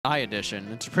I edition.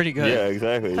 It's pretty good. Yeah,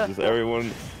 exactly. It's just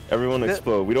everyone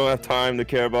explode. We don't have time to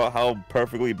care about how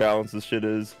perfectly balanced this shit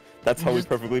is. That's how we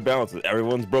perfectly balance it.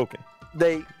 Everyone's broken.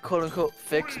 They quote unquote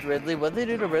fixed Ridley. What'd they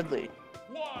do to Ridley?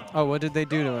 Oh, what did they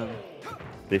do to him?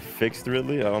 They fixed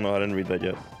Ridley? I don't know. I didn't read that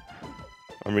yet.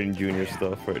 I'm reading Junior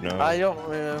stuff right now. I don't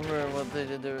remember what they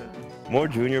did to it. More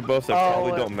Junior buffs that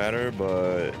probably don't matter,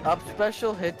 but... Up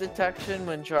special hit detection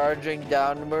when charging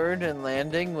downward and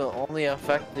landing will only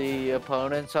affect the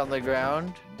opponents on the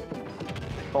ground.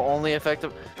 Will only affect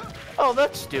them. Oh,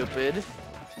 that's stupid.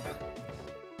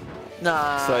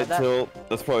 Nah. Side tilt.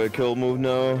 That's probably a kill move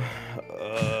now.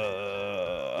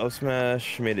 Up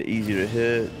smash made it easier to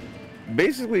hit.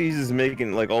 Basically, he's just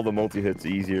making like all the multi-hits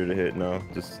easier to hit now.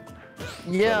 Just...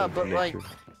 Yeah, but like,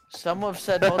 some have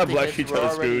said multi-hits were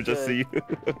already good. Just see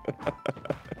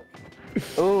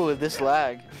you. Ooh, this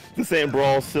lag. This ain't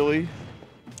Brawl, silly.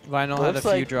 Vinyl had a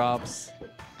few drops.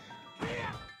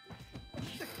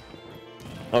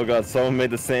 Oh god, someone made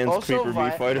the Sans Also,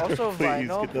 Creeper V fighter. Also, Please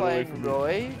Vinyl get that away playing from me.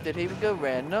 Roy. Did he go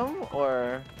random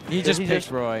or? He just picked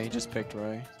Roy. He just picked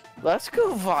Roy. Let's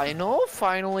go, Vinyl.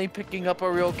 Finally picking up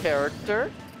a real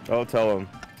character. Oh, tell him.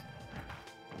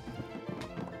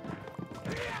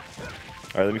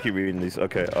 Alright, let me keep reading these.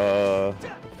 Okay,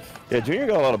 yeah, Junior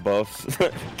got a lot of buffs.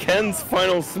 Ken's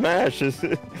final smash is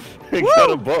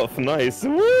got a buff. Nice.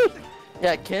 Woo!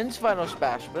 Yeah, Ken's final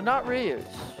smash, but not Ryu's.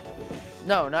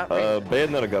 No, not Ryu's.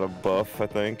 Bayonetta got a buff, I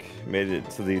think. Made it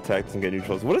so the attack doesn't get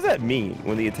neutralized. What does that mean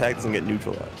when the attack doesn't get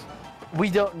neutralized? We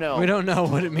don't know. We don't know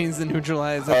what it means to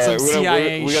neutralize. That's some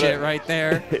CIA shit right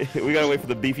there. We gotta wait for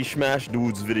the Beefy Smash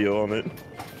dude's video on it.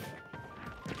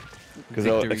 Because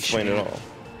they'll explain it all.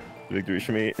 Victory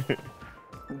Schmeat.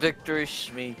 Victory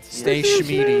Schmeat. Stay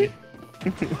Schmeaty.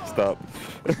 Stop.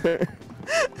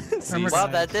 Wow,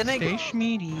 that didn't. Stay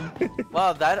Schmeaty.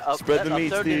 Wow, that up Spread the meat,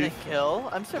 throw Steve. didn't kill.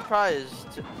 I'm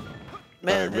surprised.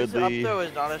 Man, this up Ridley. throw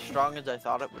is not as strong as I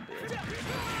thought it would be.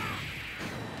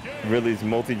 Ridley's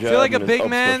multi-jab. Feel like a and his big up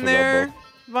man special there, got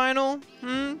buff.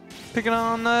 Vinyl. Picking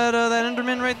on that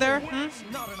enderman right there.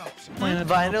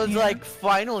 Vinyl's like,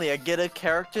 finally, I get a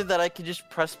character that I can just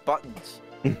press buttons.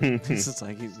 This is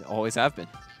like you always have been.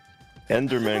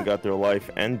 Enderman got their life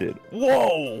ended.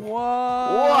 Whoa! Whoa!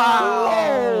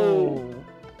 Wow!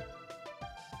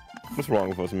 What's wrong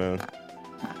with us, man?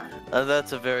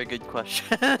 That's a very good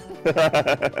question.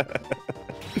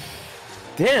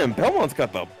 Damn, Belmont's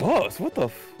got the buffs. What the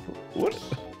what?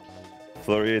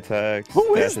 Flurry attack,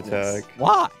 Who dash is this? attack.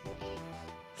 Why?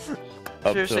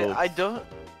 Up Seriously, tilt.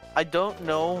 I don't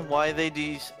know why they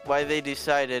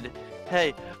decided,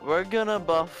 hey, we're gonna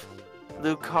buff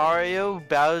Lucario,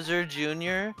 Bowser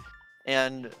Jr.,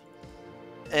 and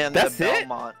That's the it?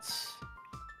 Belmonts.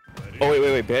 Oh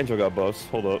wait, Banjo got buffs.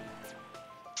 Hold up.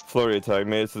 Flurry attack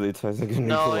made it so the attack doesn't get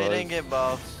No, they neutralized. didn't get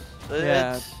buffs.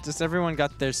 Yeah, just everyone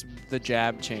got the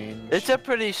jab change. It's a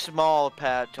pretty small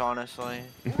patch, honestly.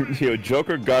 Yo,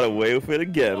 Joker got away with it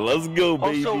again. Let's go,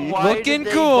 baby. Also, why Looking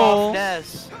did they cool. buff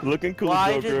Ness? Looking cool,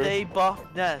 Why Joker. did they buff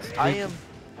Ness?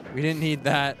 We didn't need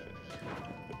that.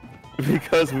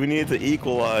 Because we need to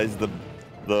equalize the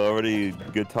already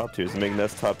good top tiers and make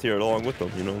Ness top tier along with them.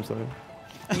 You know what I'm saying?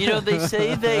 You know, they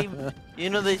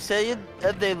say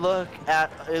that they look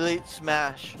at Elite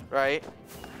Smash, right?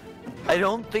 I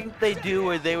don't think they do,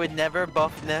 or they would never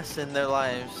buff Ness in their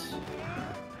lives.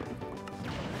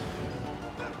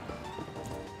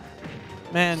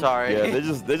 Man, Sorry. Yeah, they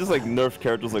just like nerf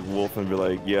characters like Wolf and be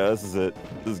like, yeah, this is it.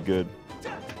 This is good.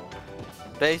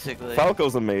 Basically.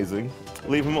 Falco's amazing.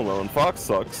 Leave him alone. Fox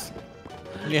sucks.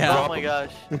 yeah. Oh my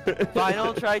gosh.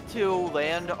 Final tried to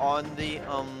land on the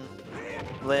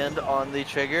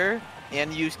trigger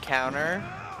and use counter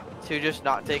to just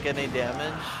not take any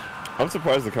damage. I'm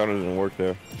surprised the counter didn't work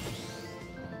there.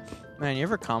 Man, you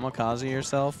ever kamikaze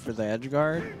yourself for the edge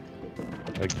guard?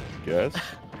 I guess.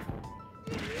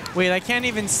 Wait, I can't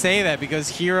even say that because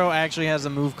Hero actually has a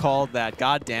move called that.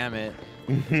 God damn it.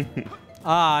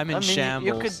 I'm in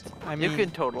shambles. You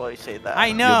could totally say that.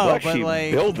 I know, You're but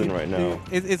like building right now.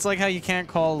 It's like how you can't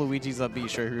call Luigi's up B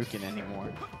Shuriken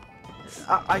anymore.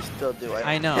 I still do it.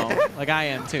 I know, like I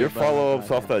am too. Your but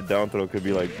follow-ups off that down throw could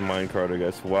be like minecart, I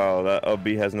guess. Wow, that up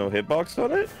B has no hitbox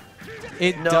on it?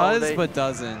 It No, does, but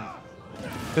doesn't.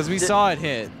 Because we saw it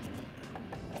hit.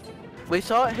 We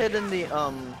saw it hit in the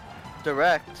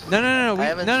direct.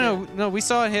 No. We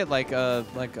saw it hit like a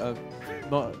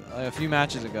few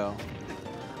matches ago.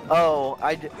 Oh,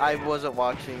 I wasn't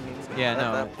watching. Yeah,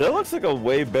 no. That looks like a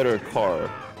way better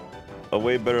car. A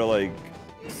way better like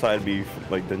side B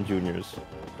than Junior's.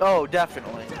 Oh,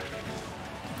 definitely.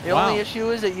 The only issue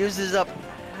is it uses up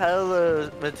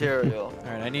hella material.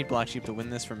 All right, I need Blksheep to win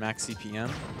this for max CPM.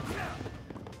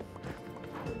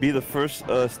 Be the first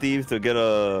Steve to get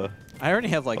a. I already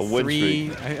have like A win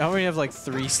three. I already have like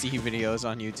 3 Steve videos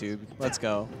on YouTube. Let's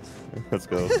go. Let's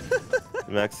go.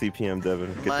 Max CPM,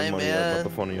 Devin. Get My the money man. up, not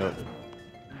the funny up.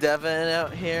 Devin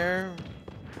out here,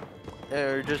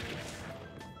 or just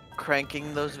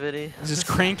cranking those videos. Just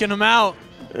cranking them out.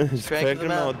 Just Crank crank them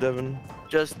them out. out, Devin.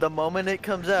 Just the moment it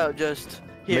comes out, just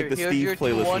here. Make the here's Steve your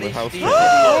playlist 20 in the house. Steve Oh!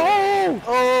 videos.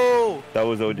 Oh! That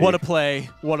was OG. What a play.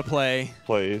 What a play.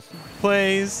 plays.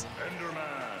 Plays.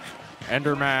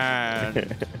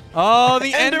 Enderman. Oh,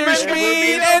 the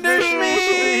Enderman.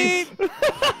 Enderman.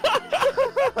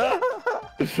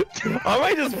 I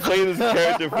might just play this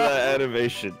character for that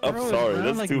animation. I'm Bro, sorry, is that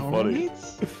that's like too normal funny.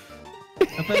 meats?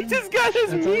 He just got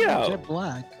his meat out. Jet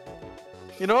black.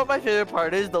 You know what my favorite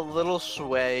part is? The little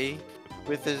sway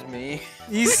with his me.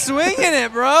 He's swinging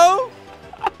it, bro.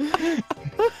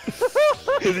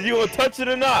 Is you want to touch it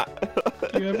or not?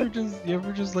 You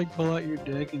ever just like pull out your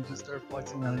dick and just start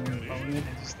flexing on your opponent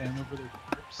and just stand over their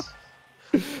corpse?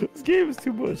 This game is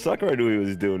too much. Sakurai knew what he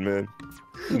was doing, man.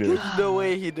 He knew. There's no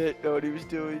way he didn't know what he was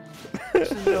doing.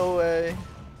 There's no way.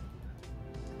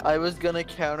 I was gonna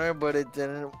counter, but it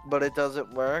didn't. But it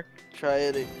doesn't work. Try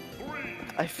it.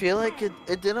 I feel like it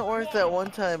didn't work that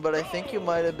one time, but I think you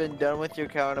might have been done with your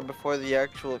counter before the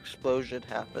actual explosion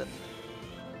happened.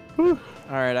 All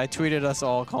right, I tweeted us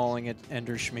all calling it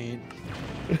Ender Schmeed.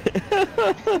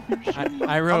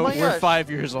 I Oh wrote, my we're gosh, 5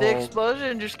 years The old.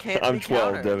 explosion just can't I'm be 12,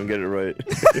 countered. Devin, get it right.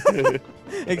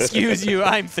 Excuse you,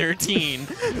 I'm 13.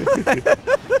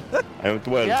 I'm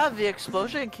 12. Yeah, the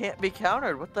explosion can't be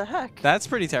countered. What the heck? That's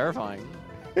pretty terrifying.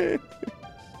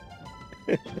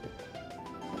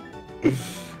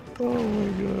 Oh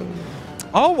my god.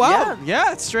 Oh, wow. Yeah.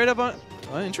 Yeah, it's straight up on.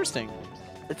 Oh, interesting.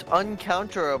 It's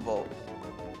uncounterable.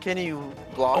 Can you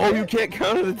block Oh, it? you can't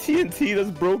counter the TNT,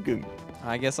 that's broken.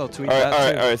 I guess I'll tweet Alright,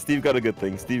 that too. alright, Steve got a good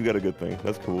thing. Steve got a good thing.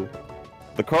 That's cool.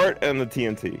 The cart and the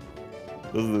TNT.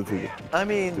 Those are the two. I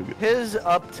mean, his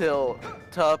up tilt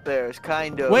to up air is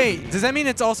kind of. Wait, does that mean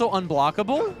it's also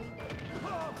unblockable?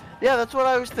 Yeah, that's what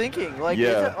I was thinking. Like, is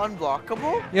Yeah. it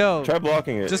unblockable? Yo, Try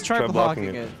blocking it. just try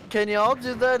blocking it. Can y'all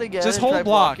do that again? Just and try hold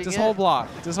block. blocking Just it? hold block.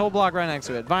 Just hold block right next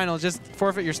to it. Vinyl, just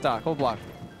forfeit your stock. Hold block.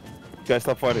 Guys,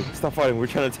 stop fighting. Stop fighting. We're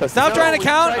trying to test Stop this trying out. to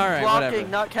count? tried Alright, blocking, whatever.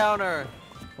 not counter.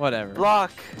 Whatever.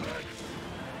 Block.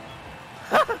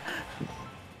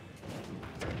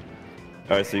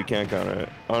 Alright, so you can't counter it.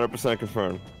 100%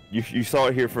 confirmed. You saw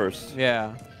it here first.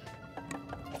 Yeah.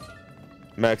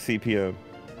 Max CPM.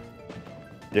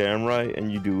 Damn right,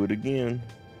 and you do it again.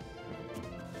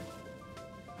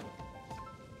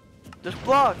 Just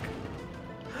block.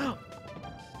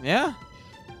 Yeah?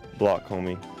 Block,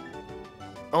 homie.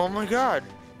 Oh my god.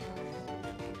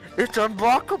 It's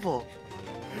unblockable.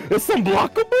 It's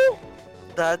unblockable?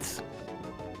 That's.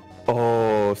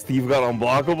 Oh, Steve got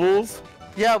unblockables?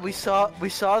 Yeah, we saw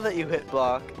that you hit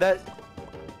block. That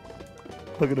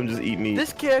Look at him just eat meat.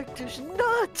 this character's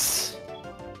nuts.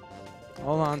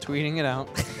 Hold on, tweeting it out.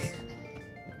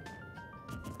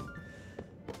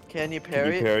 Can you Can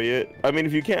parry you it? parry it? I mean,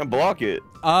 if you can't block it.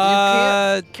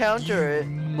 Counter you it.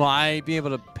 might be able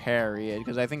to parry it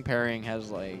because I think parrying has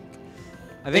like,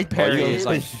 I think It- parry Oh, you- is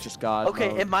like just God. Okay,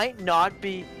 mode. it might not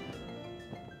be.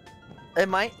 It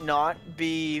might not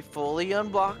be fully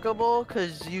unblockable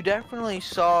because you definitely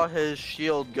saw his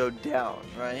shield go down,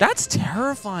 right? That's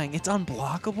terrifying. It's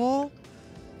unblockable.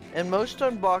 And most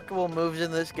unblockable moves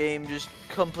in this game just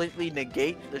completely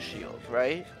negate the shield,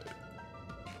 right?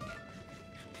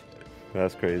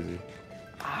 That's crazy.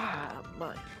 Ah, my.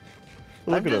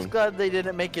 Look I'm at just him. glad they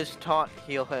didn't make his taunt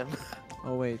heal him.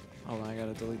 Oh wait, hold on, I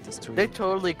gotta delete this tweet. They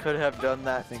totally could have done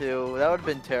that think- too. That would have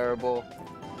been terrible.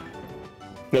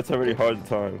 That's already hard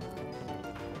time.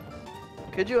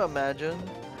 Could you imagine?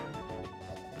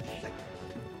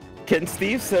 Can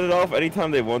Steve set it off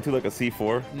anytime they want to, like a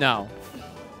C4? No.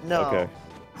 No. Okay.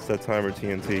 Set timer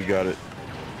TNT, got it.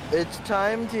 It's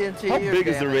time TNT. How or big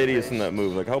is the damage radius in based. that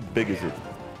move? Like, how big is it?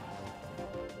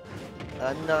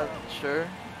 I'm not sure.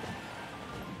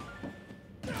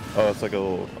 Oh, it's like a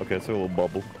little, okay, it's like a little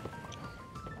bubble.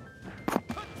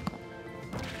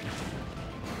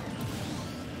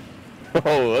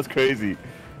 Oh, that's crazy.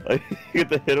 Like, you get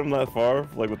to hit him that far,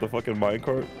 like with the fucking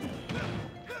minecart.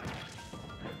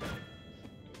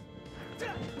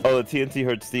 Oh, the TNT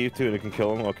hurt Steve too, and it can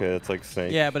kill him? Okay, that's like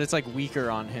Snake. Yeah, but it's like weaker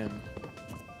on him.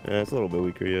 Yeah, it's a little bit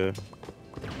weaker, yeah.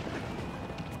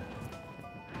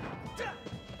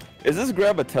 Is this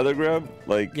grab a tether grab?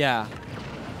 Like, Yeah.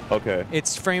 Okay.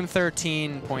 It's frame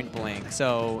 13 point blank,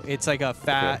 so it's like a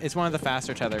Okay. It's one of the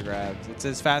faster tether grabs. It's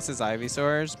as fast as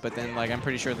Ivysaur's, but then like I'm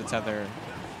pretty sure the tether.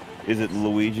 Is it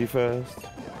Luigi fast?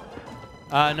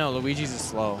 No, Luigi's is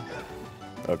slow.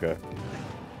 Okay.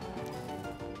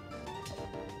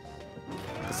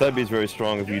 The side B is very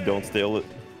strong if you don't steal it.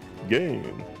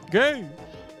 Game. Game.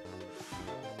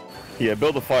 Yeah,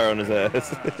 build a fire on his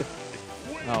ass.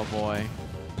 Oh boy.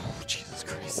 Oh, Jesus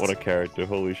Christ. What a character,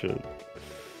 holy shit.